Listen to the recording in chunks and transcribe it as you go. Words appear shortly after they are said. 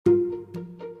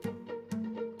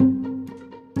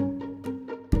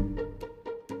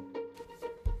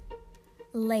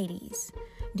Ladies,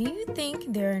 do you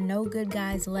think there are no good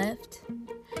guys left?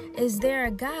 Is there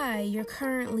a guy you're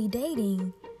currently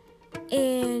dating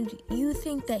and you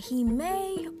think that he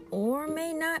may or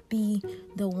may not be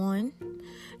the one?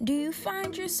 Do you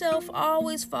find yourself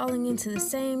always falling into the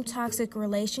same toxic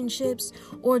relationships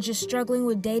or just struggling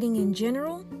with dating in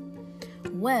general?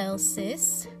 Well,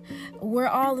 sis, we're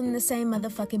all in the same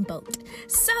motherfucking boat.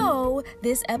 So,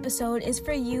 this episode is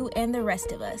for you and the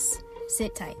rest of us.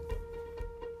 Sit tight.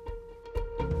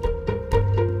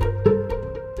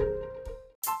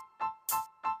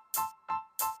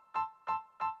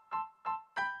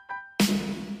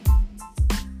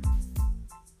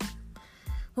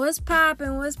 What's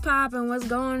poppin'? What's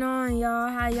going on, y'all?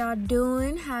 How y'all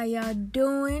doing?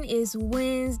 It's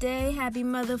Wednesday. Happy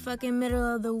motherfucking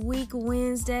middle of the week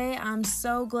Wednesday. I'm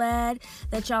so glad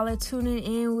that y'all are tuning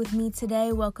in with me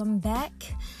today. Welcome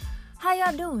back. How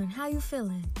y'all doing? How you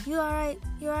feeling? You alright?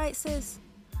 You alright, sis?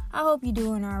 I hope you're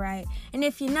doing alright. And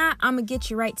if you're not, I'm gonna get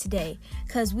you right today.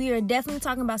 Because we are definitely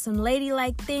talking about some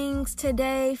ladylike things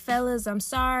today. Fellas, I'm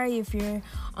sorry if you're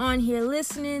on here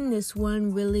listening. This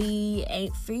one really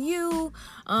ain't for you.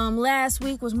 Last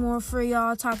week was more for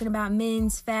y'all talking about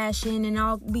men's fashion. And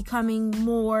I'll be coming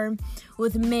more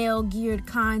with male-geared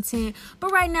content.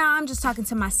 But right now, I'm just talking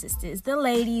to my sisters. The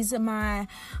ladies, my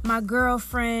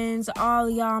girlfriends, all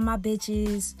of y'all, my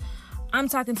bitches. I'm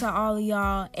talking to all of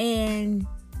y'all. And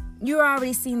you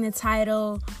already seen the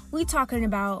title. We talking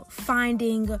about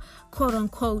finding, quote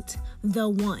unquote, the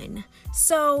one.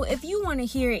 So if you want to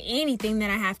hear anything that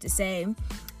I have to say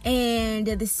and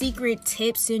the secret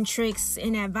tips and tricks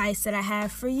and advice that I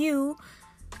have for you,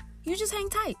 you just hang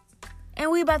tight. And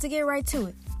we about to get right to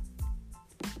it.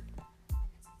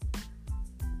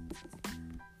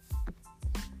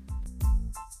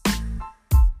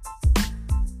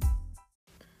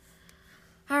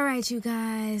 All right, you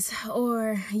guys,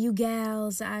 or you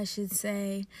gals, I should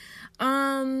say.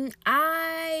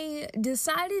 I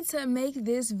decided to make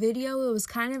this video. It was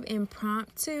kind of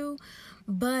impromptu,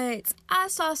 but I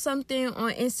saw something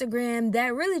on Instagram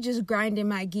that really just grinded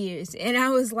my gears, and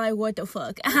I was like, what the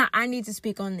fuck? I need to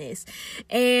speak on this.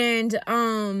 And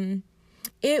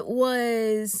it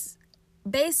was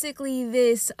basically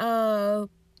this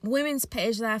women's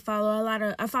page that I follow.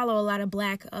 I follow a lot of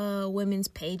black women's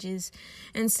pages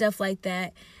and stuff like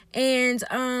that. And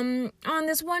on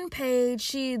this one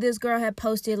page, this girl had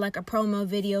posted like a promo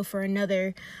video for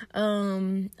another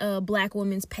black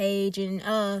woman's page, and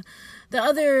the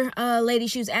other lady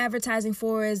she was advertising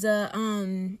for is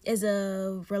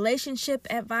a relationship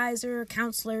advisor,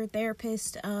 counselor,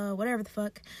 therapist, whatever the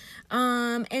fuck.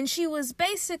 And she was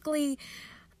basically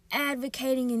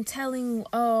advocating and telling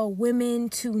women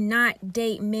to not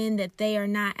date men that they are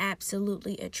not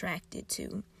absolutely attracted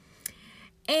to.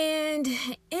 And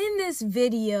in this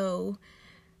video,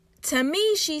 to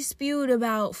me, she spewed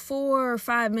about 4 or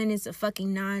 5 minutes of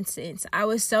fucking nonsense. I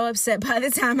was so upset by the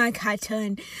time I got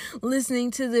done listening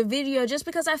to the video, just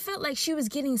because I felt like she was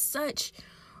getting such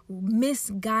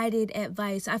misguided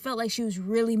advice. I felt like she was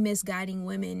really misguiding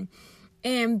women.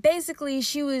 And basically,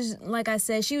 she was, like I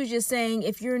said, she was just saying,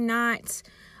 if you're not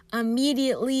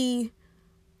immediately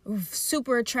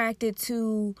super attracted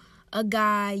to a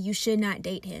guy, you should not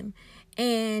date him.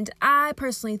 And I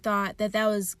personally thought that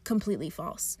was completely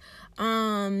false.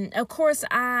 Of course,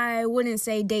 I wouldn't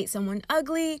say date someone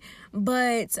ugly,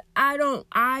 but I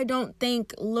don't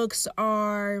think looks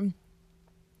are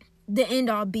the end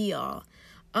all be all.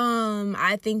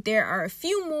 I think there are a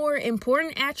few more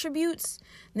important attributes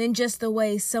than just the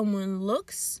way someone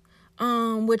looks,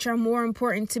 which are more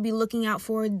important to be looking out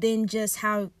for than just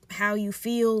how you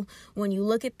feel when you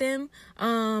look at them.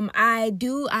 I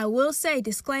will say,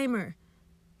 disclaimer,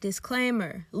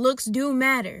 looks do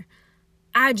matter.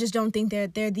 I just don't think they're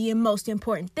the most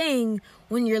important thing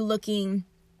when you're looking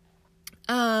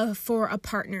for a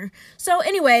partner. So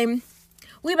anyway,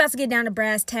 we about to get down to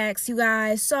brass tacks, you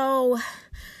guys. So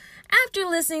after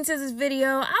listening to this video,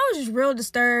 I was just real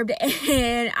disturbed,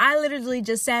 and I literally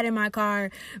just sat in my car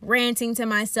ranting to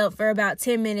myself for about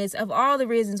 10 minutes of all the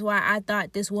reasons why I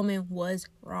thought this woman was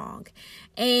wrong,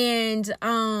 and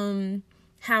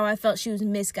how I felt she was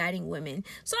misguiding women.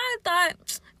 So I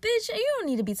thought, bitch, you don't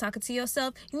need to be talking to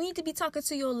yourself. You need to be talking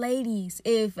to your ladies.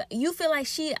 If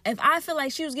I feel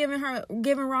like she was giving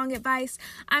wrong advice,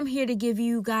 I'm here to give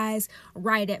you guys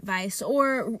right advice,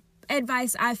 or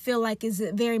advice I feel like is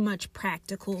very much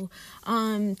practical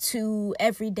to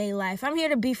everyday life. I'm here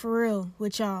to be for real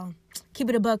with y'all. Keep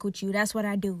it a buck with you. That's what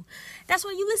I do. That's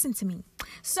why you listen to me.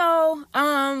 So,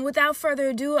 without further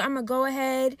ado, I'm going to go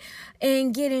ahead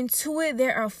and get into it.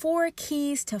 There are 4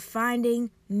 keys to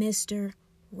finding Mr.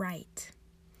 Right.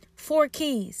 4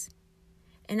 keys.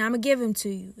 And I'm going to give them to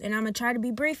you. And I'm going to try to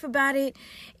be brief about it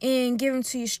and give them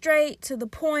to you straight to the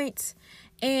point.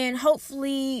 And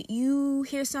hopefully you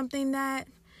hear something that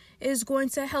is going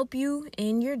to help you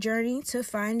in your journey to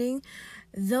finding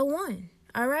the one.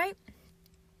 All right?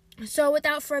 So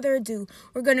without further ado,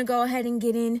 we're going to go ahead and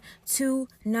get into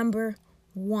number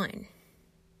 1.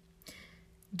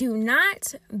 Do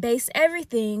not base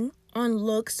everything on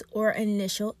looks or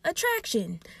initial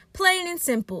attraction. Plain and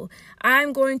simple.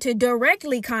 I'm going to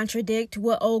directly contradict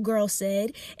what old girl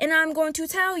said, and I'm going to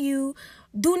tell you,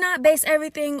 do not base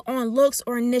everything on looks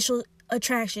or initial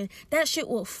attraction. That shit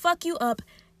will fuck you up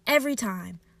every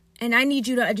time. And I need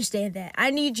you to understand that. I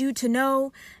need you to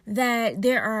know that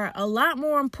there are a lot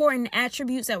more important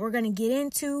attributes that we're going to get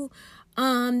into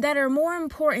that are more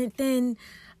important than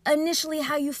initially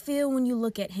how you feel when you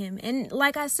look at him. And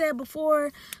like I said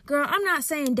before, girl, I'm not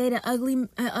saying date an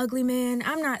ugly man.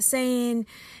 I'm not saying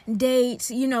date,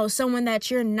 someone that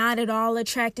you're not at all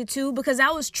attracted to, because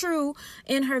that was true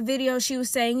in her video. She was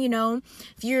saying,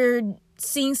 if you're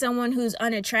seeing someone who's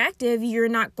unattractive, you're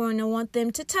not going to want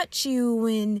them to touch you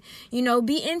and,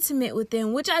 be intimate with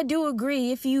them, which I do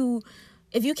agree.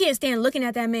 If you can't stand looking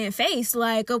at that man's face,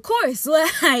 of course,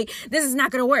 this is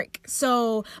not going to work.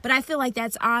 So, but I feel like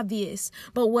that's obvious.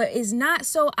 But what is not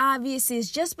so obvious is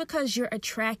just because you're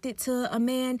attracted to a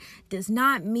man does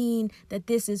not mean that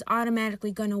this is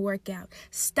automatically going to work out.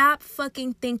 Stop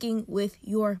fucking thinking with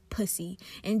your pussy.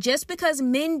 And just because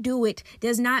men do it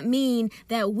does not mean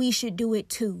that we should do it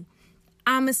too.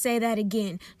 I'm going to say that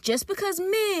again. Just because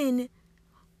men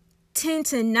 10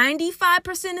 to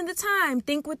 95% of the time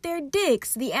think with their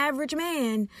dicks, the average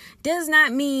man, does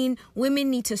not mean women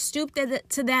need to stoop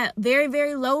to that very,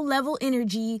 very low level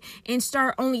energy and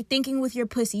start only thinking with your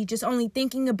pussy, just only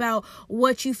thinking about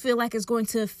what you feel like is going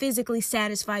to physically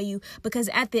satisfy you, because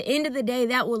at the end of the day,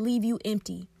 that will leave you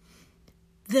empty.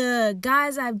 The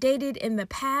guys I've dated in the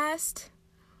past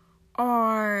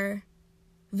are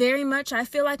very much, I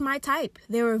feel like, my type.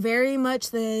 They were very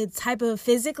much the type of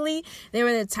physically, they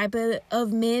were the type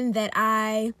of men that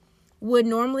I would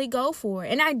normally go for.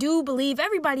 And I do believe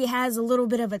everybody has a little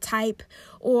bit of a type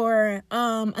or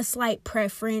a slight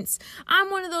preference.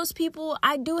 I'm one of those people,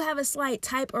 I do have a slight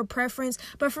type or preference,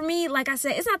 but for me, like I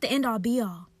said, it's not the end all be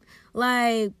all.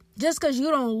 Just because you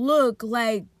don't look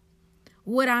like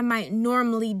what I might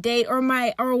normally date or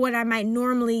what I might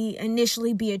normally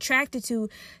initially be attracted to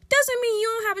doesn't mean you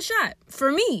don't have a shot.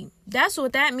 For me, that's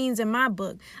what that means in my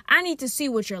book. I need to see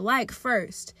what you're like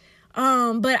first.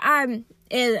 But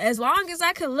as long as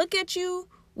I can look at you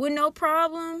with no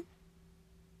problem,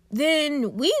 then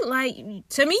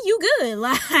to me, you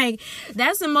good.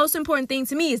 That's the most important thing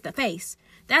to me is the face.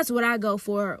 That's what I go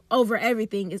for over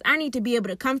everything, is I need to be able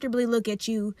to comfortably look at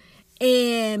you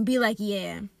and be like,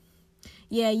 yeah,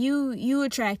 you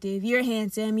attractive, you're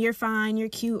handsome, you're fine, you're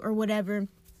cute, or whatever,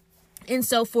 and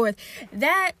so forth.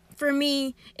 That, for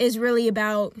me, is really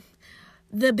about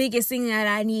the biggest thing that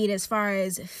I need as far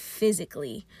as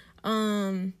physically.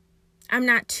 I'm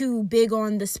not too big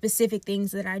on the specific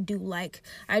things that I do like.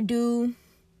 Like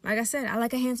I said, I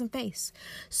like a handsome face.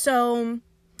 So,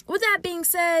 with that being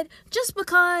said, just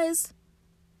because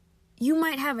you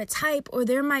might have a type or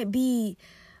there might be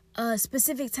a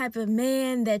specific type of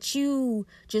man that you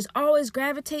just always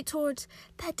gravitate towards,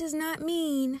 that does not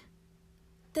mean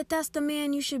that that's the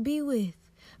man you should be with.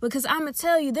 Because I'm going to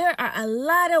tell you, there are a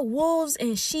lot of wolves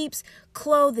in sheep's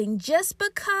clothing. Just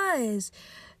because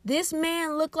this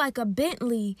man look like a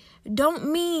Bentley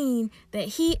don't mean that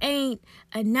he ain't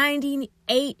a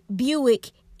 98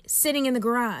 Buick sitting in the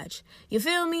garage. You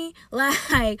feel me?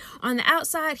 On the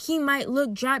outside, he might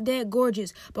look drop dead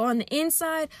gorgeous, but on the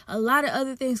inside, a lot of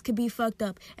other things could be fucked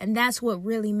up. And that's what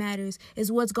really matters, is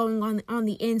what's going on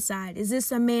the inside. Is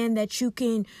this a man that you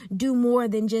can do more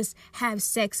than just have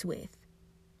sex with?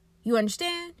 You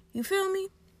understand? You feel me?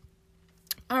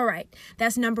 All right.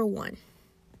 That's number 1.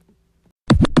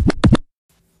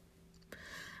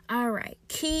 All right.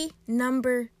 Key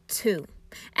number 2.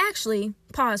 Actually,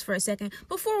 pause for a second.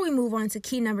 Before we move on to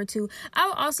key number 2, I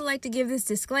would also like to give this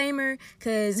disclaimer,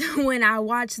 because when I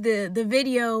watched the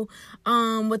video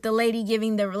with the lady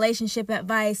giving the relationship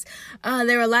advice,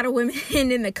 there were a lot of women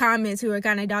in the comments who were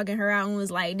kind of dogging her out and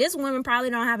was like, this woman probably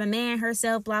don't have a man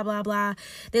herself, blah, blah, blah,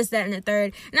 this, that, and the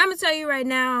third. And I'm going to tell you right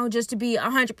now, just to be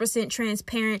 100%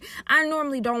 transparent, I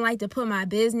normally don't like to put my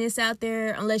business out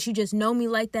there unless you just know me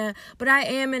like that. But I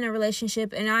am in a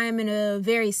relationship, and I am in a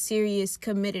very serious,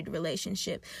 committed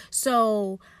relationship.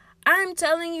 So I'm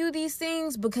telling you these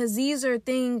things because these are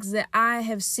things that I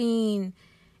have seen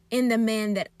in the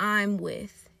man that I'm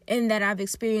with. and that I've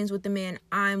experienced with the man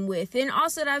I'm with. And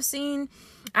also that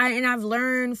I've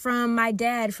learned from my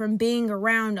dad, from being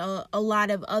around a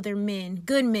lot of other men,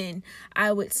 good men,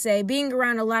 I would say. Being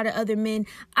around a lot of other men,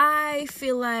 I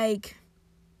feel like,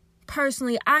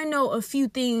 personally, I know a few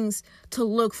things to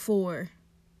look for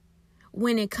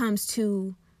when it comes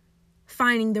to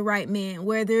finding the right man,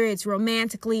 whether it's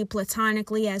romantically,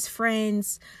 platonically, as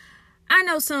friends. I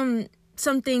know some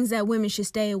things that women should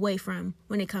stay away from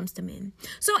when it comes to men.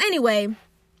 So anyway,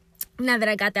 now that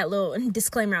I got that little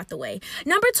disclaimer out the way.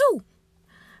 Number 2,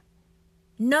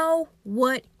 know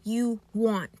what you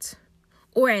want.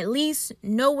 Or at least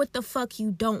know what the fuck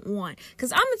you don't want.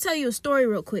 Because I'm going to tell you a story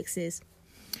real quick, sis.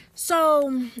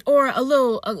 So, or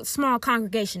a small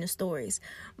congregation of stories.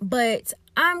 But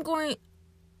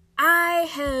I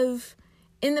have,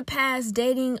 in the past,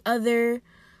 dating other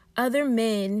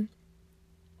men,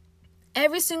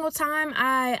 every single time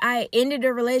I ended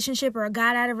a relationship or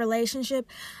got out of a relationship,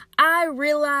 I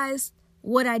realized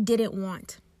what I didn't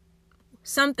want.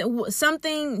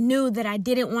 Something new that I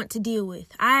didn't want to deal with.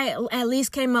 I at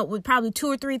least came up with probably 2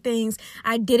 or 3 things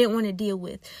I didn't want to deal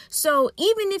with. So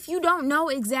even if you don't know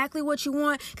exactly what you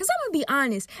want, because I'm going to be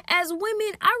honest, as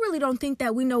women, I really don't think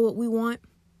that we know what we want.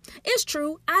 It's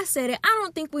true. I said it. I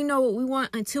don't think we know what we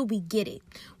want until we get it.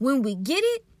 When we get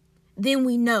it, then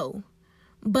we know.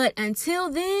 But until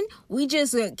then, we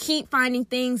just keep finding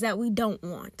things that we don't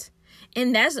want.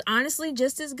 And that's honestly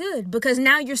just as good, because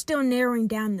now you're still narrowing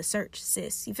down the search,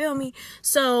 sis. You feel me?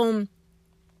 So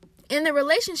in the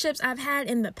relationships I've had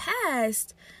in the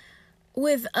past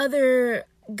with other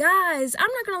guys, I'm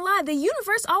not going to lie, the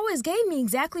universe always gave me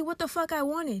exactly what the fuck I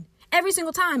wanted. Every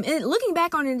single time. And looking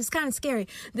back on it, it's kind of scary.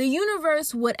 The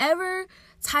universe, whatever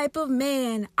type of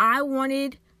man I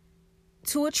wanted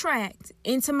to attract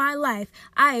into my life,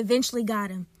 I eventually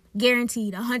got him.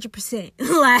 Guaranteed, 100%.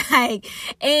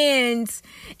 And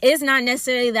it's not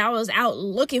necessarily that I was out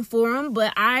looking for him,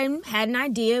 but I had an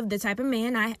idea of the type of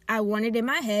man I wanted in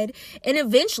my head, and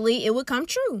eventually it would come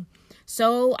true.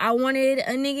 So I wanted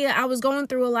a nigga. I was going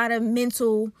through a lot of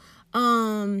mental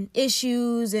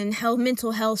issues and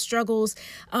mental health struggles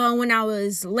when I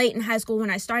was late in high school, when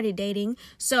I started dating.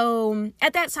 So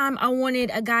at that time, I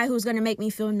wanted a guy who was going to make me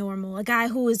feel normal, a guy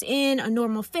who was in a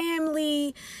normal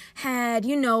family, had,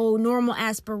 normal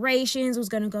aspirations, was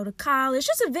going to go to college,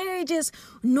 just a very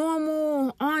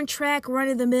normal, on track,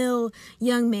 run-of-the-mill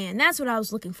young man. That's what I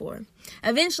was looking for.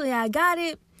 Eventually, I got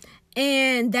it.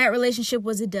 And that relationship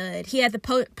was a dud. He had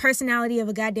the personality of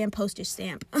a goddamn postage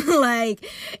stamp.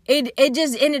 It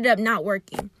just ended up not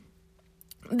working.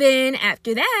 Then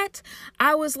after that,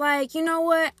 I was like, you know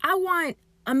what? I want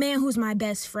a man who's my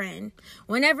best friend.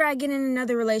 Whenever I get in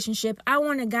another relationship, I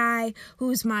want a guy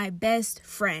who's my best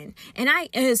friend. And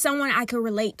someone I could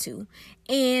relate to.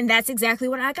 And that's exactly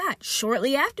what I got.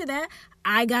 Shortly after that,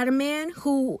 I got a man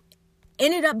who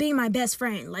ended up being my best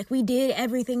friend. We did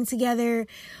everything together.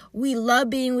 We loved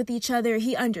being with each other.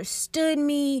 He understood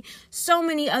me, so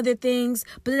many other things.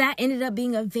 But that ended up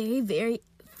being a very, very,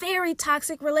 very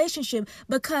toxic relationship,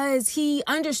 because he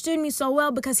understood me so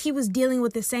well, because he was dealing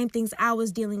with the same things I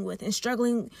was dealing with and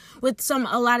struggling with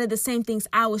a lot of the same things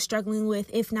I was struggling with,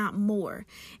 if not more.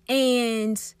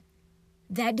 And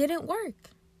that didn't work.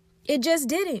 It just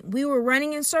didn't. We were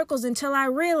running in circles until I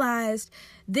realized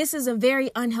this is a very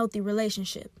unhealthy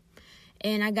relationship.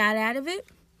 And I got out of it.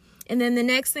 And then the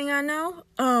next thing I know,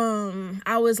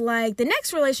 I was like, the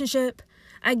next relationship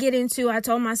I get into, I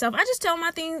told myself, I just tell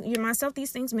myself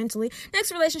these things mentally.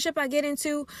 Next relationship I get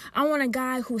into, I want a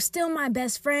guy who's still my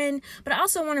best friend, but I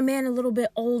also want a man a little bit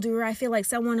older. I feel like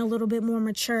someone a little bit more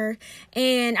mature.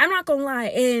 And I'm not gonna lie,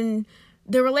 in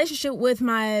the relationship with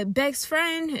my best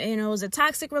friend, it was a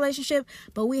toxic relationship,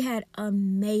 but we had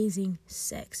amazing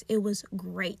sex. It was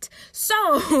great.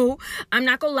 So I'm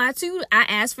not gonna lie to you, I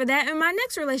asked for that in my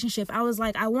next relationship. I was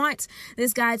like, I want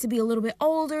this guy to be a little bit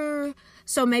older,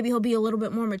 so maybe he'll be a little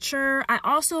bit more mature. I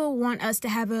also want us to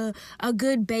have a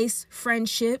good base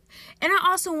friendship. And I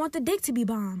also want the dick to be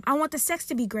bomb. I want the sex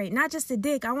to be great. Not just the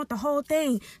dick. I want the whole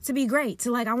thing to be great.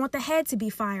 I want the head to be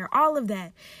fire. All of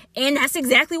that. And that's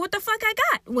exactly what the fuck I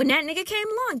got. When that nigga came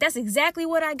along, that's exactly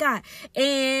what I got.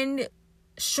 And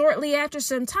shortly after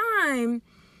some time,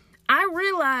 I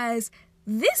realized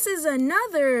this is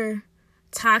another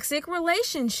toxic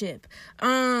relationship.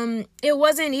 It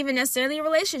wasn't even necessarily a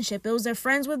relationship. It was a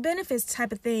friends with benefits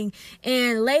type of thing.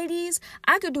 And ladies,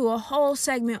 I could do a whole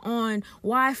segment on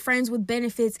why friends with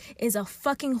benefits is a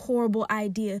fucking horrible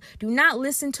idea. Do not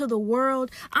listen to the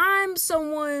world. I'm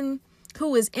someone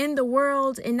who is in the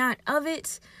world and not of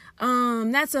it.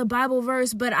 That's a Bible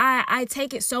verse, but I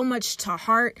take it so much to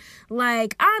heart.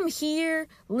 Like, I'm here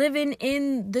living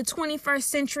in the 21st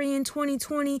century in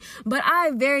 2020, but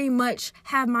I very much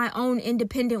have my own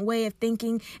independent way of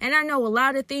thinking. And I know a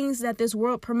lot of things that this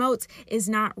world promotes is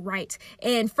not right.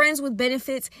 And friends with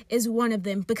benefits is one of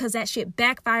them, because that shit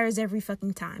backfires every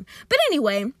fucking time. But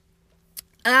anyway,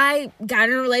 I got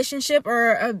in a relationship,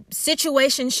 or a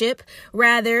situationship,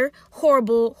 rather.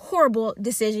 Horrible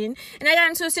decision. And I got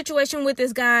into a situation with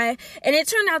this guy, and it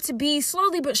turned out to be,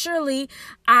 slowly but surely,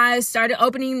 I started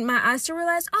opening my eyes to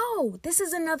realize, oh, this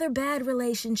is another bad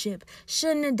relationship.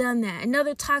 Shouldn't have done that.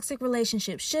 Another toxic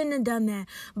relationship. Shouldn't have done that.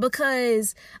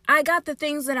 Because I got the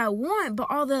things that I want, but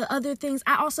all the other things,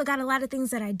 I also got a lot of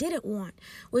things that I didn't want.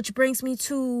 Which brings me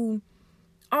to,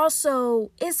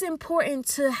 also, it's important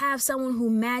to have someone who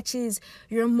matches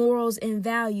your morals and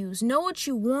values. Know what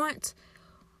you want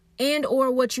and or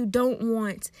what you don't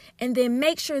want, and then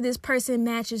make sure this person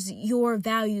matches your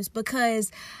values.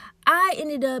 Because I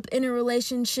ended up in a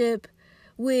relationship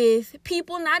with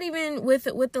people, not even with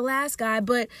the last guy,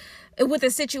 but with a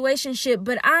situationship.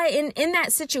 But in that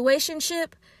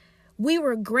situationship, we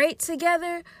were great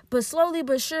together, but slowly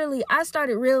but surely, I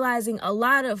started realizing a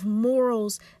lot of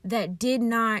morals that did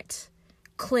not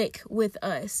click with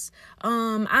us.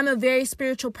 I'm a very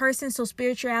spiritual person, so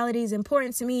spirituality is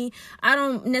important to me. I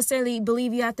don't necessarily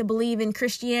believe you have to believe in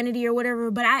Christianity or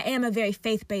whatever, but I am a very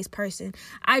faith-based person.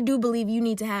 I do believe you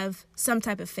need to have some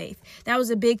type of faith. That was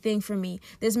a big thing for me.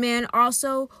 This man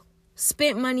also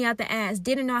spent money out the ass,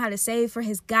 didn't know how to save for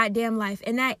his goddamn life,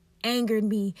 and that angered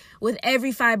me with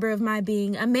every fiber of my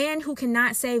being. A man who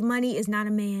cannot save money is not a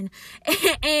man.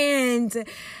 And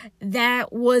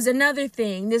that was another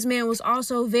thing. This man was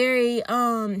also very,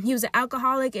 he was an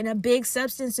alcoholic and a big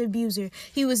substance abuser.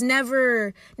 He was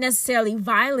never necessarily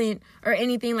violent or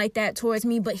anything like that towards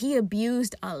me, but he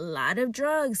abused a lot of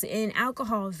drugs and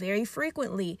alcohol very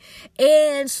frequently.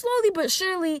 And slowly but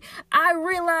surely, I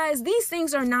realized these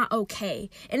things are not okay.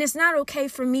 And it's not okay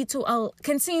for me to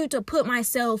continue to put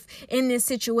myself in this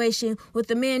situation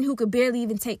with a man who could barely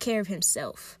even take care of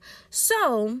himself.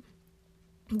 So,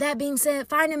 that being said,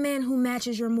 find a man who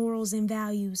matches your morals and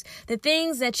values. The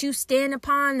things that you stand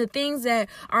upon, the things that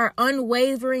are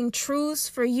unwavering truths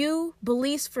for you,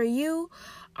 beliefs for you,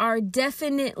 are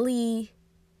definitely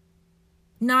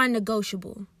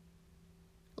non-negotiable.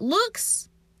 Looks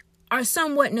are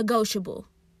somewhat negotiable,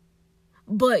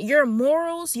 but your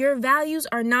morals, your values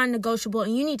are non-negotiable,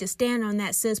 and you need to stand on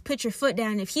that, sis. Put your foot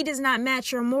down. If he does not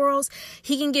match your morals,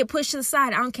 he can get pushed to the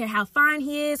side. I don't care how fine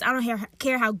he is. I don't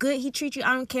care how good he treats you.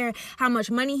 I don't care how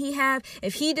much money he have.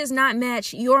 If he does not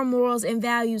match your morals and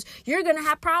values, you're going to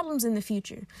have problems in the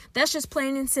future. That's just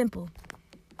plain and simple.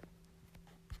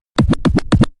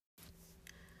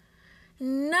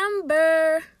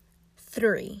 Number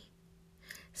 3.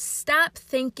 Stop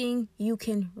thinking you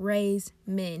can raise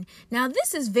men. Now,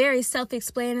 this is very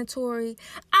self-explanatory.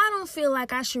 I don't feel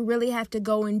like I should really have to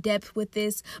go in depth with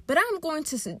this, but I'm going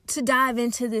to dive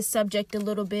into this subject a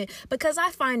little bit because I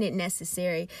find it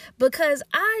necessary. Because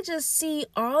I just see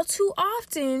all too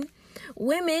often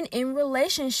women in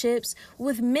relationships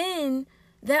with men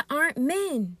that aren't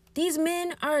men. These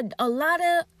men are a lot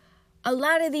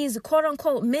of these quote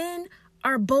unquote men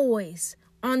are boys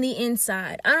on the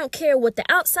inside. I don't care what the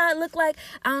outside look like.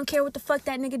 I don't care what the fuck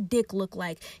that nigga dick look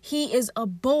like. He is a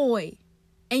boy,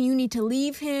 and you need to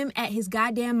leave him at his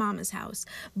goddamn mama's house.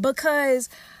 Because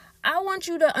I want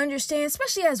you to understand,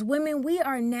 especially as women, we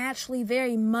are naturally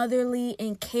very motherly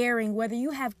and caring, whether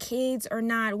you have kids or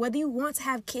not, whether you want to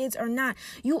have kids or not.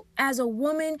 You, as a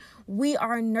woman, we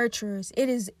are nurturers. It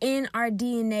is in our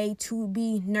DNA to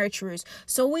be nurturers.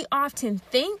 So we often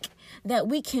think that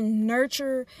we can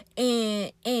nurture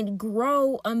and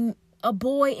grow a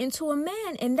boy into a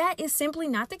man, and that is simply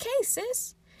not the case,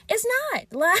 sis. It's not.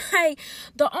 Like,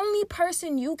 the only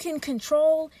person you can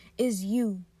control is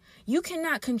you. You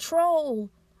cannot control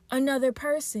another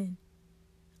person,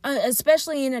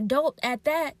 especially an adult at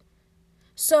that.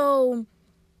 So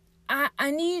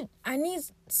I need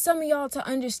some of y'all to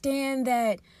understand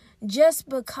that just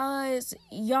because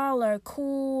y'all are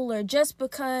cool, or just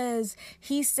because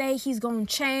he say he's gonna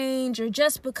change, or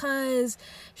just because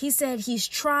he said he's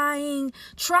trying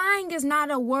is not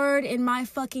a word in my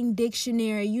fucking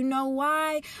dictionary. You know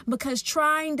why? Because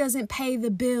trying doesn't pay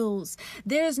the bills.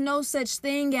 There's no such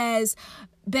thing as,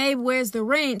 babe, where's the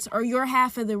rent, or your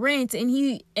half of the rent, and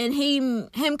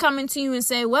him coming to you and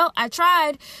say, well, I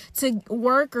tried to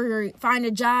work or find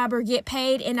a job or get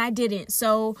paid and I didn't,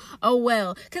 so oh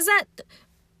well. Because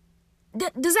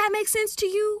does that make sense to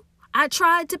you? I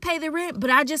tried to pay the rent, but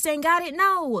I just ain't got it.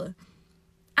 No,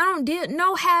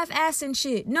 no half-assing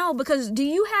shit. No, because do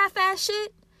you half-ass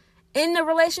shit in the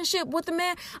relationship with the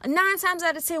man? 9 times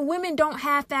out of 10, women don't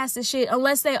half-ass the shit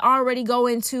unless they already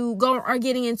are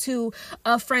getting into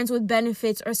a friends with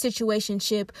benefits or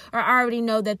situationship, or already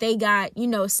know that they got,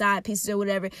 side pieces or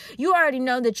whatever. You already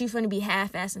know that you're going to be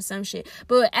half-assing some shit.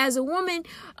 But as a woman,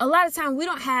 a lot of time we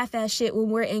don't half-ass shit when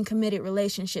we're in committed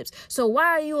relationships. So why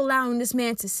are you allowing this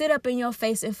man to sit up in your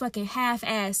face and fucking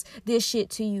half-ass this shit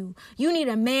to you? You need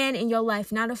a man in your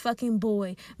life, not a fucking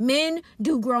boy. Men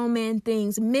do grown man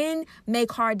things. Men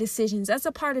make hard decisions. That's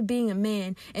a part of being a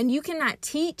man. And you cannot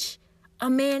teach a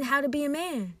man how to be a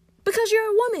man because you're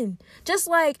a woman. Just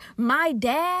like my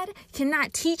dad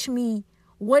cannot teach me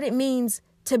what it means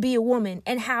to be a woman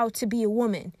and how to be a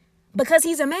woman because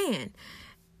he's a man.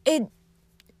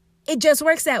 It just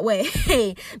works that way.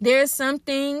 There's some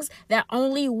things that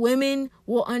only women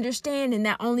will understand and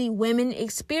that only women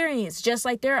experience. Just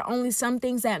like there are only some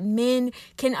things that men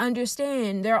can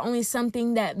understand. There are only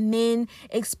something that men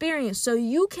experience. So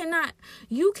you cannot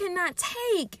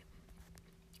take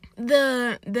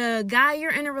the guy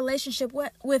you're in a relationship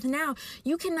with now.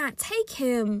 You cannot take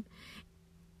him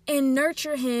and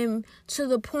nurture him to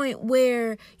the point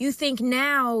where you think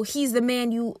now he's the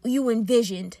man you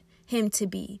envisioned him to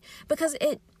be, because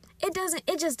it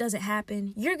just doesn't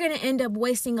happen. You're going to end up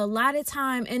wasting a lot of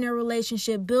time in a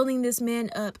relationship building this man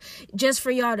up just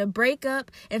for y'all to break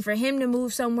up and for him to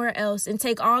move somewhere else and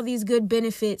take all these good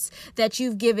benefits that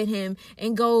you've given him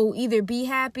and go either be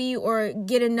happy or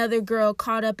get another girl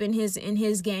caught up in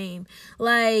his game.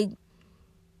 And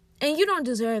you don't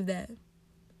deserve that.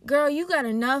 Girl, you got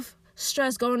enough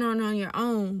stress going on your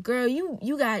own. Girl, you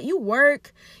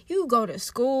work, you go to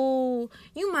school,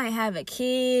 you might have a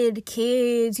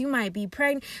kids, you might be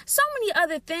pregnant, so many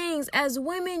other things. As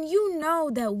women, you know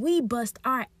that we bust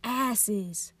our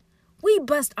asses.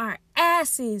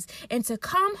 And to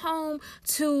come home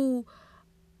to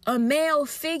a male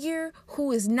figure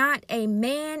who is not a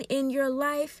man in your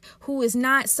life, who is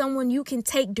not someone you can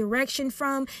take direction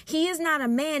from, he is not a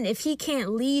man if he can't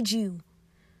lead you.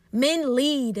 Men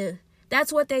lead.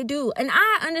 That's what they do. And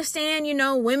I understand,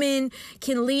 women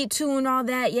can lead too and all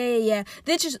that. Yeah.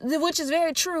 Which is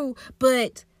very true.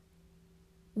 But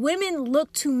women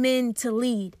look to men to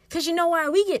lead. Because you know why?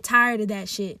 We get tired of that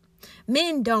shit.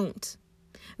 Men don't.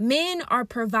 Men are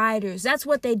providers. That's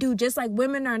what they do. Just like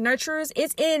women are nurturers,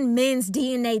 it's in men's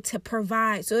DNA to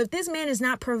provide. So if this man is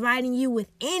not providing you with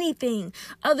anything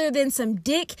other than some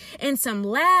dick and some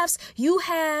laughs, you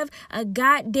have a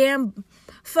goddamn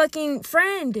fucking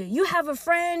friend. You have a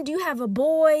friend, you have a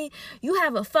boy, you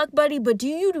have a fuck buddy, but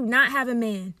you do not have a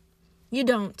man. You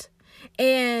don't.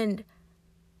 And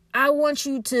I want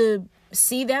you to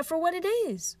see that for what it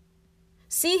is.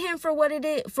 See him for what it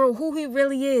is, for who he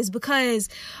really is, because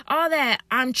all that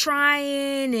I'm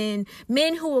trying and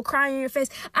men who will cry in your face.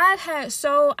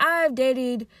 I've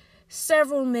dated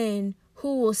several men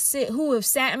who have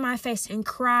sat in my face and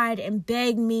cried and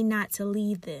begged me not to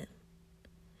leave them.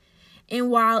 And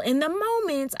while in the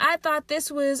moments I thought this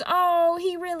was,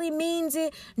 he really means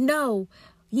it. No,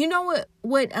 you know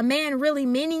what a man really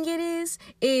meaning it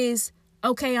is,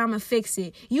 okay, I'm going to fix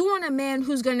it. You want a man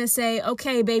who's going to say,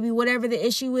 okay, baby, whatever the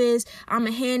issue is, I'm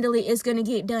going to handle it. It's going to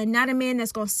get done. Not a man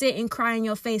that's going to sit and cry in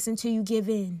your face until you give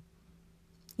in.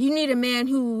 You need a man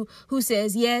who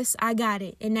says, yes, I got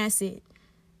it. And that's it.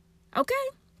 Okay?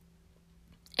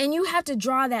 And you have to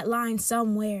draw that line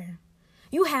somewhere.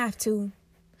 You have to.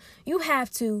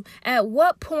 At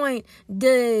what point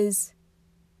does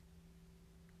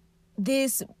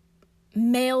this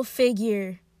male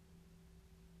figure,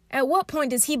 at what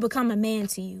point does he become a man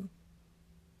to you?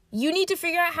 You need to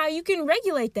figure out how you can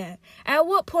regulate that. At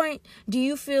what point do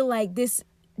you feel like this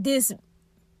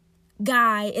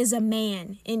guy is a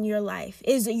man in your life,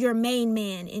 is your main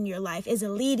man in your life, is a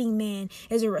leading man,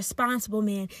 is a responsible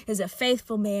man, is a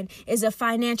faithful man, is a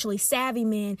financially savvy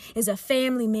man, is a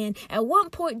family man? At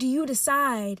what point do you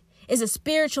decide is a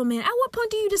spiritual man? At what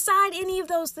point do you decide any of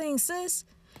those things, sis?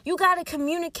 You got to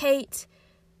communicate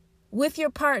with your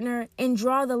partner and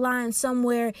draw the line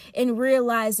somewhere in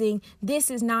realizing this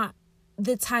is not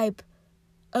the type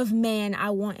of man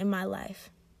I want in my life.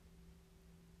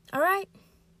 All right.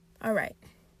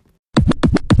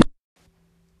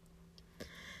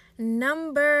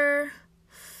 Number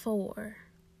 4.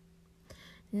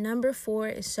 Number 4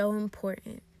 is so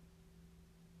important.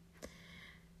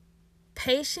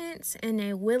 Patience and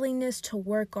a willingness to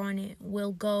work on it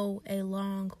will go a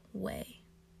long way.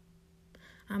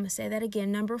 I'm going to say that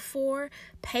again. Number 4,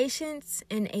 patience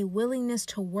and a willingness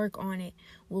to work on it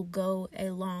will go a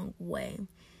long way.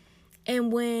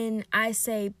 And when I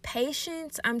say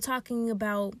patience, I'm talking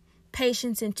about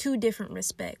patience in two different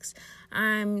respects.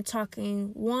 I'm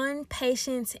talking one,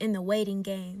 patience in the waiting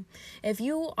game. If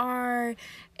you are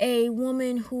a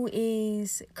woman who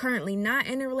is currently not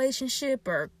in a relationship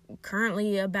or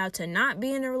currently about to not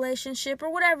be in a relationship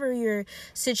or whatever your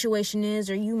situation is,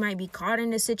 or you might be caught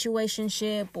in a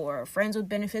situationship or friends with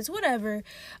benefits, whatever,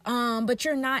 but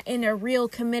you're not in a real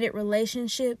committed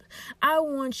relationship, I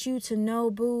want you to know,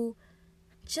 boo,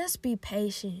 just be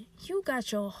patient. You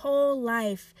got your whole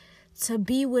life to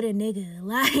be with a nigga,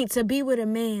 like to be with a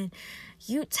man.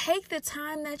 You take the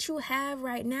time that you have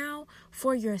right now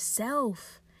for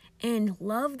yourself and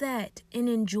love that and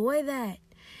enjoy that.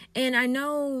 And I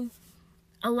know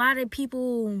a lot of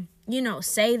people,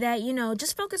 say that,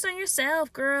 just focus on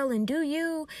yourself, girl, and do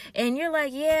you. And you're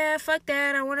like, yeah, fuck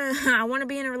that. I want to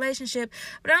be in a relationship.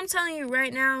 But I'm telling you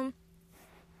right now,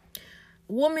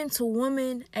 woman to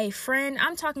woman, a friend.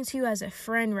 I'm talking to you as a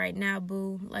friend right now,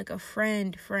 boo. Like a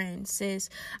friend, sis.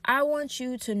 I want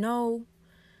you to know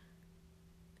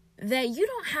that you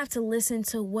don't have to listen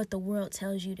to what the world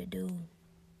tells you to do.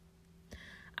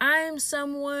 I am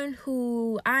someone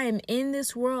who, I am in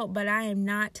this world, but I am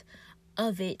not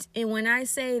of it. And when I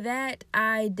say that,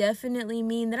 I definitely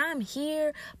mean that I'm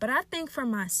here, but I think for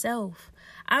myself.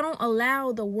 I don't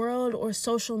allow the world or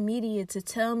social media to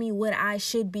tell me what I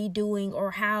should be doing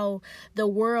or how the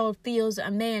world feels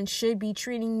a man should be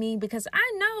treating me, because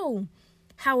I know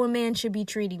how a man should be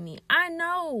treating me. I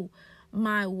know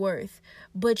my worth,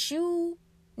 but you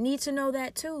need to know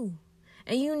that too.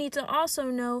 And you need to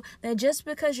also know that just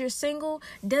because you're single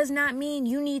does not mean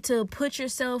you need to put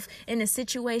yourself in a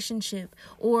situationship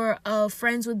or a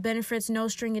friends with benefits, no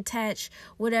string attached,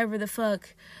 whatever the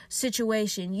fuck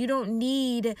situation. You don't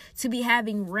need to be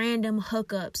having random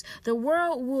hookups.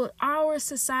 Our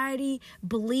society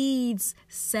bleeds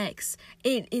sex.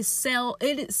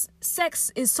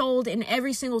 Sex is sold in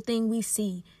every single thing we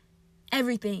see.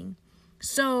 Everything.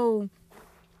 So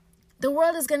the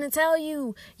world is going to tell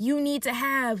you need to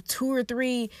have 2 or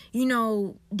 3,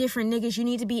 different niggas. You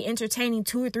need to be entertaining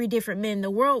 2 or 3 different men. The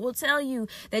world will tell you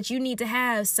that you need to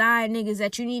have side niggas,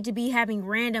 that you need to be having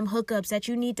random hookups, that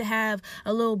you need to have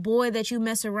a little boy that you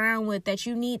mess around with, that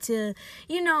you need to,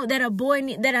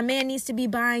 that a man needs to be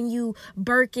buying you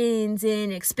Birkins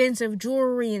and expensive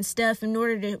jewelry and stuff in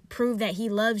order to prove that he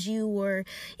loves you, or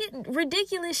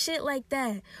ridiculous shit like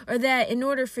that. Or that in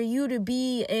order for you to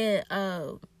be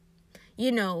a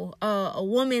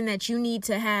woman, that you need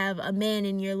to have a man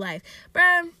in your life.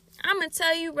 Bruh, I'm going to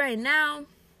tell you right now,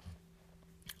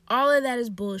 all of that is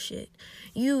bullshit.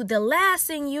 The last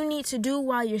thing you need to do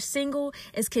while you're single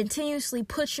is continuously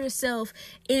put yourself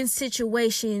in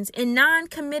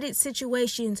non-committed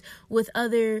situations with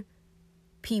other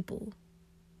people.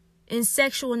 In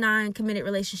sexual non-committed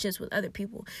relationships with other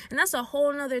people. And that's a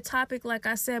whole nother topic, like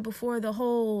I said before, the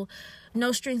whole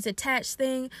no strings attached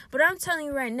thing. But I'm telling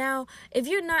you right now, if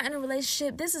you're not in a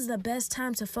relationship, this is the best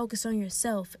time to focus on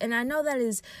yourself. And I know that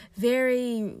is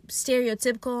very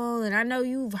stereotypical, and I know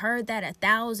you've heard that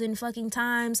 1,000 fucking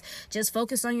times, just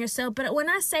focus on yourself. But when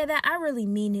I say that, I really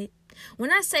mean it.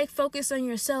 When I say focus on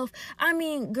yourself, I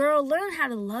mean, girl, learn how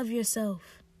to love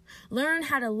yourself. Learn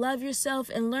how to love yourself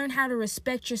and learn how to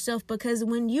respect yourself, because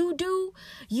when you do,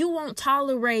 you won't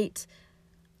tolerate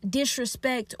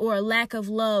disrespect or lack of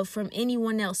love from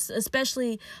anyone else,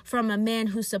 especially from a man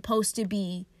who's supposed to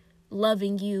be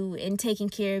loving you and taking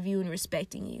care of you and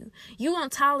respecting you. You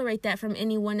won't tolerate that from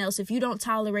anyone else if you don't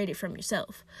tolerate it from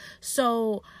yourself.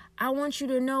 So I want you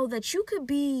to know that you could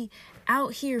be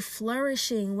out here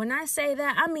flourishing. When I say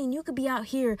that, I mean you could be out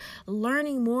here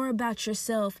learning more about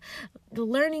yourself,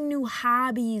 learning new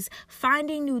hobbies,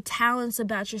 finding new talents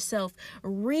about yourself,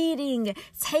 reading,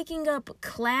 taking up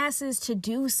classes to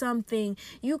do something.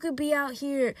 You could be out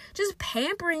here just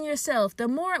pampering yourself. When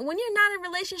you're not in a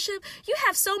relationship, you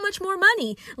have so much more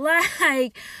money.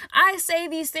 Like, I say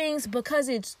these things because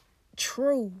it's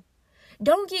true.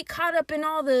 Don't get caught up in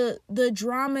all the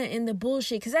drama and the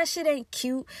bullshit, because that shit ain't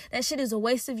cute. That shit is a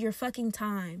waste of your fucking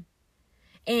time.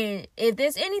 And if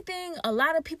there's anything a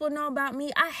lot of people know about me,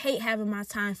 I hate having my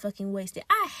time fucking wasted.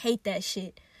 I hate that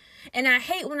shit. And I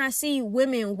hate when I see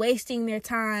women wasting their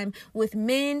time with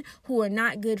men who are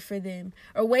not good for them,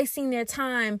 or wasting their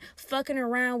time fucking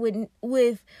around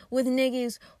with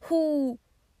niggas who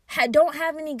don't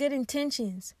have any good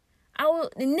intentions.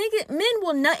 Men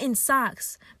will nut in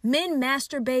socks. Men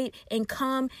masturbate and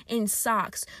come in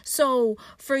socks. So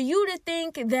for you to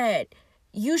think that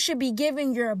you should be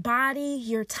giving your body,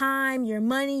 your time, your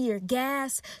money, your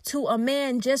gas to a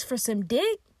man just for some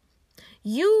dick,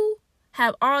 you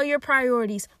have all your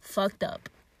priorities fucked up.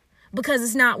 because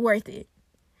it's not worth it.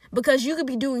 Because you could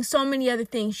be doing so many other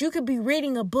things. You could be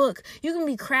reading a book. You can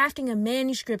be crafting a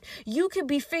manuscript. You could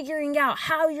be figuring out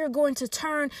how you're going to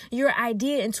turn your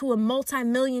idea into a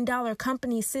multi-million-dollar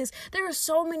company, sis. There are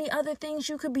so many other things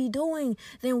you could be doing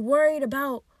than worried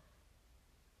about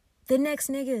the next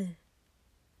nigga.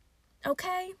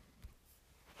 Okay?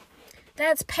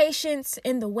 That's patience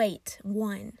in the wait,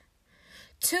 1.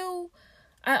 2,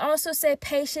 I also say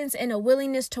patience and a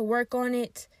willingness to work on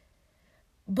it.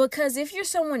 Because if you're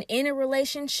someone in a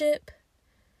relationship,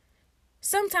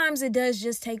 sometimes it does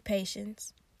just take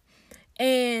patience.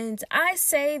 And I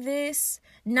say this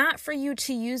not for you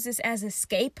to use this as a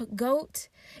scapegoat.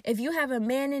 If you have a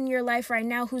man in your life right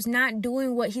now who's not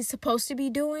doing what he's supposed to be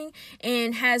doing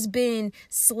and has been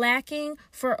slacking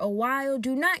for a while,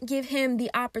 do not give him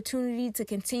the opportunity to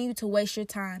continue to waste your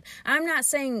time. I'm not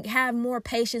saying have more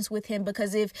patience with him,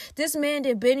 because if this man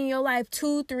had been in your life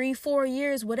 2, 3, 4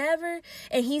 years, whatever,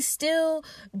 and he's still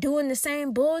doing the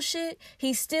same bullshit,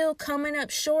 he's still coming up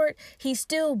short, he's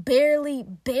still barely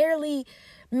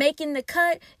making the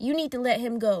cut, you need to let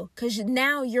him go, because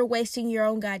now you're wasting your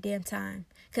own goddamn time.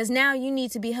 Because now you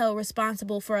need to be held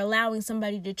responsible for allowing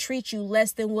somebody to treat you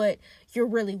less than what you're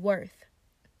really worth.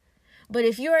 But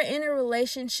if you're in a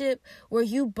relationship where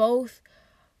you both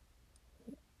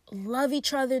love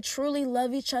each other, truly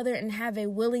love each other, and have a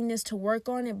willingness to work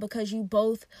on it because you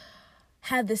both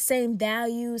have the same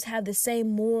values, have the same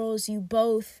morals, you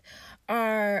both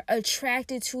are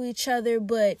attracted to each other,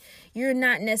 but you're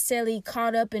not necessarily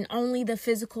caught up in only the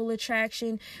physical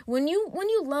attraction. When you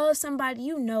love somebody,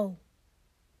 you know.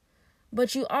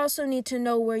 But you also need to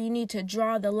know where you need to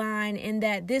draw the line, and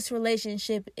that this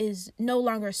relationship is no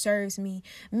longer serves me.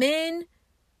 Men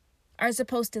are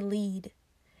supposed to lead.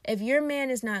 If your man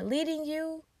is not leading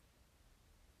you,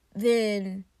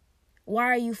 then why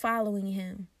are you following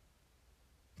him?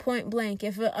 Point blank.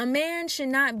 If a man should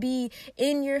not be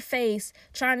in your face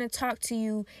trying to talk to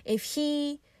you if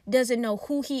he doesn't know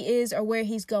who he is or where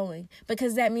he's going,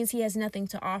 because that means he has nothing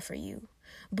to offer you.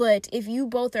 But if you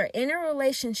both are in a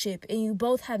relationship and you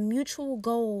both have mutual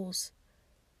goals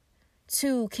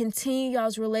to continue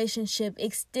y'all's relationship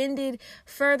extended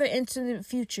further into the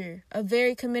future, a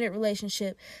very committed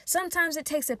relationship, sometimes it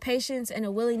takes a patience and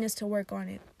a willingness to work on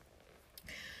it.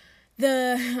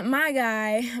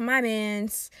 My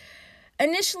man's,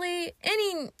 initially,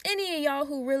 any of y'all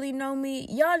who really know me,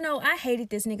 y'all know I hated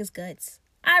this nigga's guts.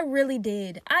 I really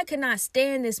did. I could not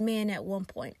stand this man at one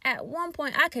point. At one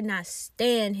point, I could not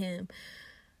stand him.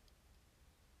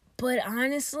 But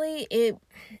honestly,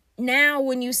 now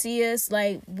when you see us,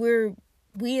 like,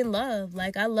 we in love.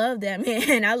 Like, I love that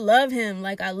man. I love him.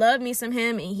 Like, I love me some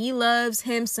him, and he loves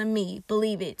him some me.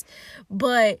 Believe it.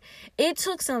 But it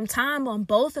took some time on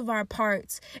both of our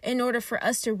parts in order for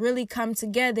us to really come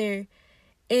together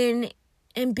and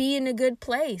be in a good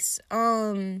place.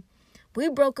 We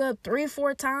broke up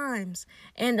 3-4 times.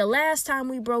 And the last time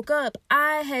we broke up,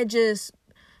 I had just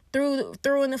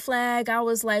threw in the flag. I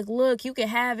was like, look, you can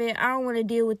have it. I don't want to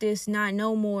deal with this, not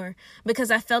no more.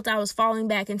 Because I felt I was falling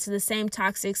back into the same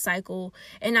toxic cycle.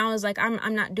 And I was like,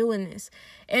 I'm not doing this.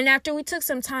 And after we took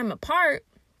some time apart,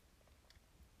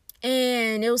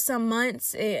 and it was some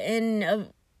months, and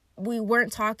we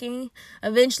weren't talking.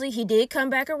 Eventually, he did come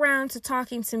back around to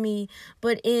talking to me.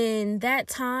 But in that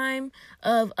time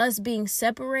of us being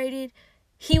separated,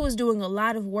 he was doing a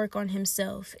lot of work on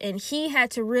himself. And he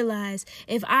had to realize,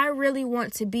 if I really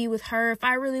want to be with her, if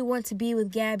I really want to be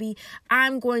with Gabby,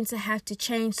 I'm going to have to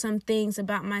change some things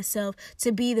about myself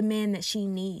to be the man that she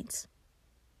needs.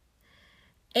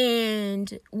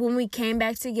 And when we came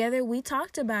back together, we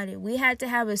talked about it. We had to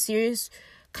have a serious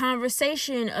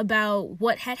conversation about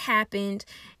what had happened,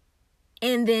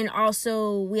 and then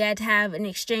also we had to have an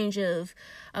exchange of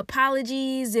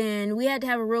apologies, and we had to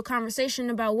have a real conversation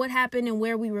about what happened and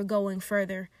where we were going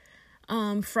further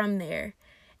from there.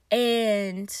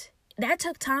 And that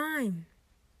took time.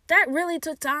 That really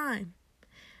took time.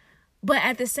 But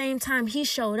at the same time, he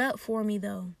showed up for me,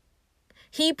 though.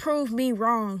 He proved me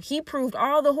wrong. He proved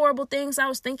all the horrible things I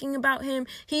was thinking about him.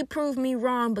 He proved me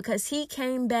wrong, because he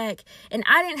came back, and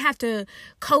I didn't have to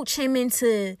coach him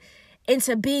into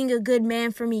being a good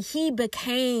man for me. He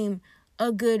became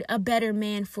a better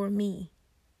man for me.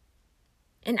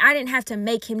 And I didn't have to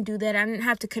make him do that. I didn't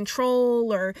have to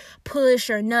control or push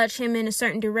or nudge him in a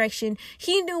certain direction.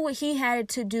 He knew what he had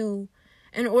to do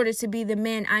in order to be the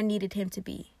man I needed him to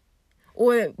be.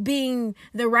 Or being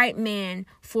the right man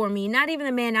for me. Not even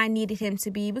the man I needed him to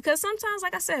be. Because sometimes,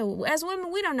 like I said, as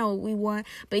women, we don't know what we want.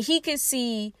 But he could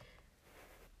see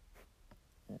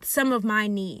some of my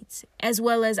needs. As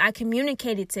well as I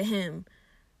communicated to him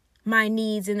my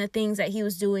needs and the things that he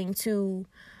was doing to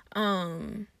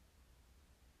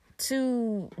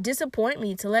disappoint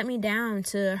me, to let me down,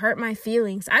 to hurt my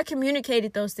feelings. I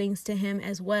communicated those things to him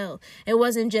as well. It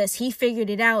wasn't just he figured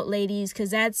it out, ladies,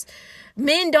 because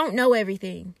men don't know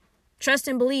everything. Trust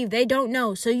and believe, they don't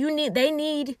know. So they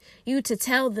need you to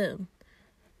tell them.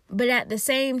 But at the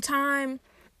same time,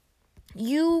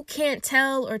 you can't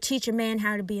tell or teach a man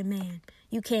how to be a man.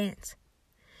 You can't.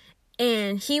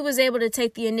 And he was able to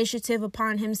take the initiative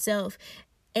upon himself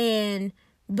and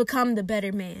become the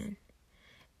better man.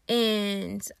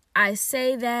 And I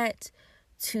say that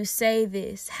to say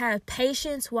this: have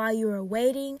patience while you are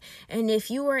waiting. And if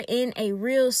you are in a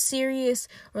real serious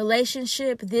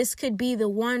relationship, this could be the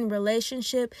one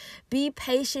relationship. Be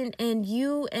patient, and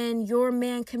you and your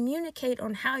man communicate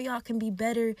on how y'all can be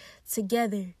better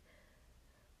together.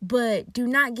 But do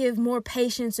not give more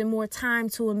patience and more time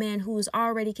to a man who has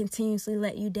already continuously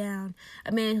let you down.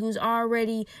 A man who's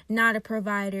already not a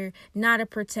provider, not a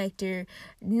protector,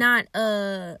 not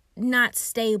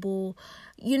stable,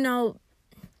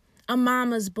 a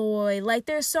mama's boy. Like,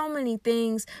 there's so many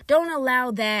things. Don't allow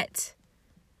that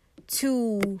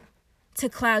to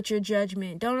cloud your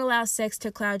judgment. Don't allow sex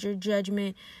to cloud your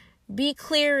judgment. Be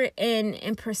clear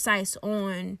and precise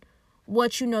on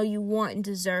what you know you want and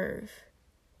deserve.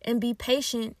 And be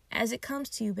patient as it comes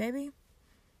to you, baby.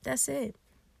 That's it.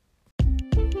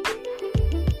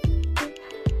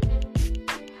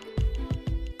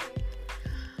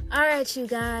 All right, you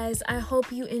guys. I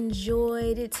hope you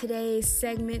enjoyed today's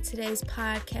segment, today's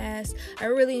podcast. I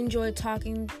really enjoyed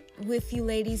talking with you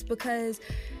ladies because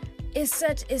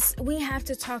we have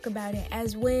to talk about it.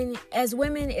 As women,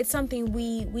 it's something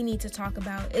we need to talk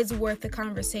about. It's worth the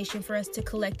conversation for us to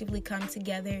collectively come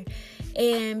together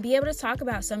and be able to talk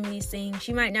about some of these things.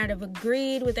 You might not have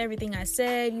agreed with everything I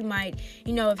said. You might,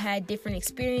 have had different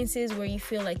experiences where you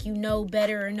feel like you know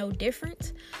better or know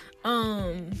different.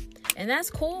 And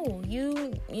that's cool.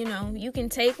 You can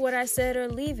take what I said or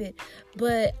leave it.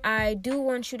 But I do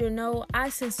want you to know I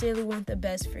sincerely want the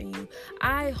best for you.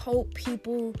 I hope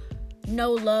people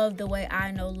know love the way I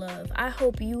know love. I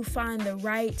hope you find the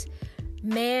right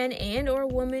man and or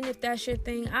woman, if that's your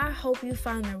thing. I hope you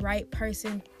find the right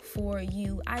person for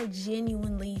you. I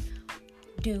genuinely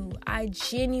do. I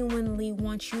genuinely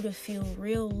want you to feel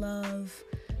real love,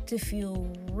 to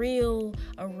feel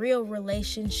a real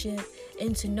relationship,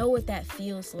 and to know what that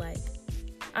feels like.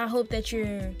 I hope that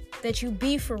you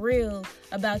be for real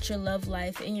about your love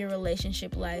life and your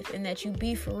relationship life, and that you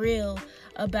be for real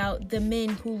about the men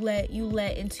who let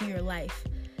into your life.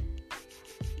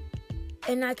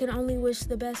 And I can only wish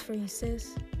the best for you,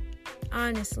 sis.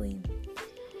 Honestly.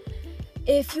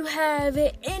 If you have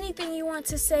anything you want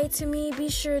to say to me, be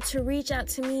sure to reach out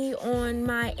to me on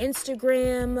my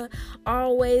Instagram,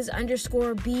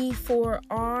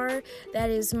 always_B4R. That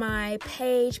is my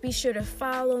page. Be sure to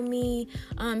follow me.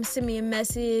 Send me a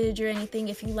message or anything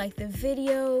if you like the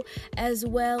video, as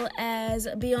well as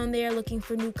be on there looking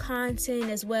for new content,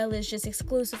 as well as just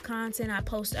exclusive content. I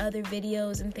post other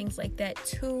videos and things like that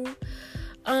too.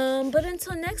 But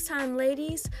until next time,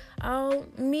 ladies, I'll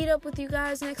meet up with you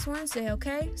guys next Wednesday,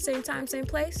 okay? Same time, same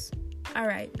place. All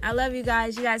right. I love you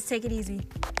guys. You guys take it easy.